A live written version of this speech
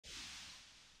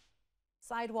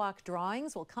Sidewalk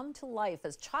drawings will come to life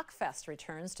as Chalkfest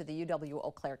returns to the UW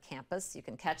Eau Claire campus. You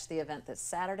can catch the event this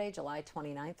Saturday, July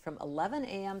 29th from 11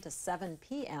 a.m. to 7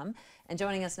 p.m. And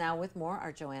joining us now with more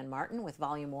are Joanne Martin with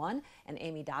Volume 1 and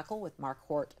Amy Dockel with Mark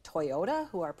Hort Toyota,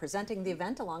 who are presenting the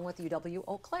event along with UW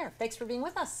Eau Claire. Thanks for being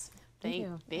with us. Thank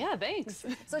you. Yeah, thanks.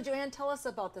 So Joanne, tell us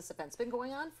about this event. It's been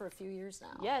going on for a few years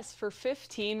now. Yes, for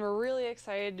 15. We're really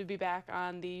excited to be back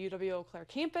on the UW Eau Claire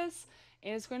campus,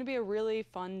 and it's going to be a really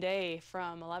fun day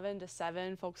from 11 to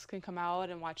 7. Folks can come out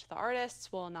and watch the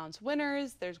artists. We'll announce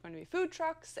winners. There's going to be food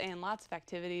trucks and lots of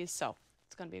activities, so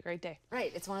it's going to be a great day.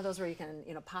 Right. It's one of those where you can,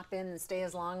 pop in and stay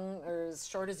as long or as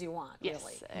short as you want, yes,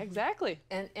 really. Exactly.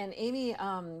 And Amy,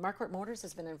 Mark Hort Motors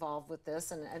has been involved with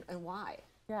this, and why?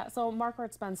 Yeah, so Mark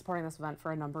Hort's been supporting this event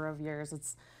for a number of years.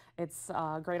 It's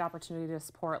a great opportunity to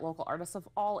support local artists of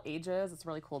all ages. It's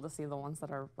really cool to see the ones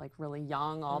that are like really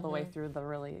young all the way through the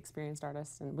really experienced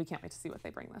artists, and we can't wait to see what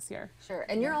they bring this year. Sure.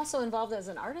 And you're also involved as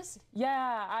an artist?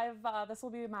 Yeah, this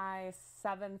will be my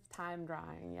 7th time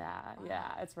drawing. Yeah, wow.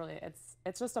 Yeah.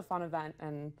 It's just a fun event,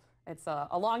 and it's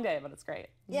a long day, but it's great.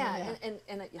 Yeah, and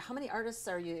how many artists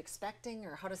are you expecting,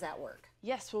 or how does that work?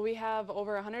 Yes, well, we have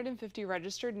over 150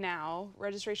 registered now.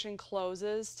 Registration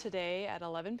closes today at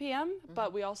 11 p.m.,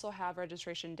 but we also have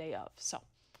registration day of, so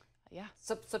yeah.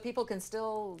 So people can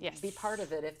still be part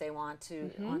of it if they want to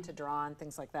draw and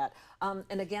things like that.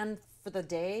 And again, for the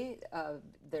day,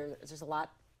 there's a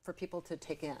lot for people to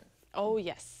take in. Oh,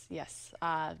 yes, yes.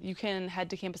 You can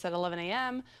head to campus at 11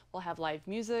 a.m. We'll have live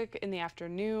music in the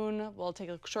afternoon. We'll take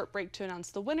a short break to announce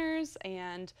the winners.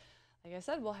 And like I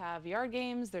said, we'll have yard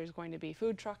games. There's going to be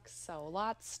food trucks. So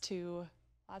lots to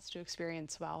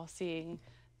experience while seeing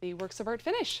the works of art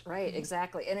finish. Right,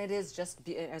 exactly. And it is just,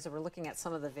 as we're looking at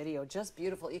some of the video, just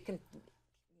beautiful. It kind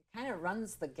of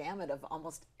runs the gamut of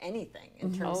almost anything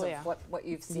in terms of what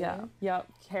you've seen. Yeah. Yep.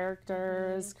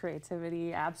 Characters,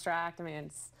 creativity, abstract. I mean,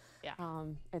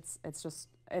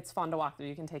 it's fun to walk through.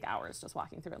 You can take hours just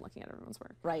walking through and looking at everyone's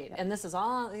work. Right, and this is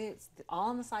all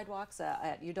on the sidewalks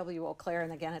at UW Eau Claire,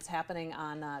 and again, it's happening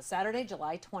on Saturday,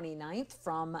 July 29th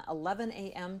from 11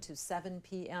 a.m. to 7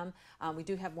 p.m. We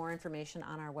do have more information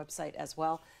on our website as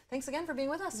well. Thanks again for being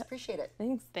with us. Appreciate it.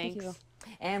 Thanks. Thank you.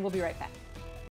 And we'll be right back.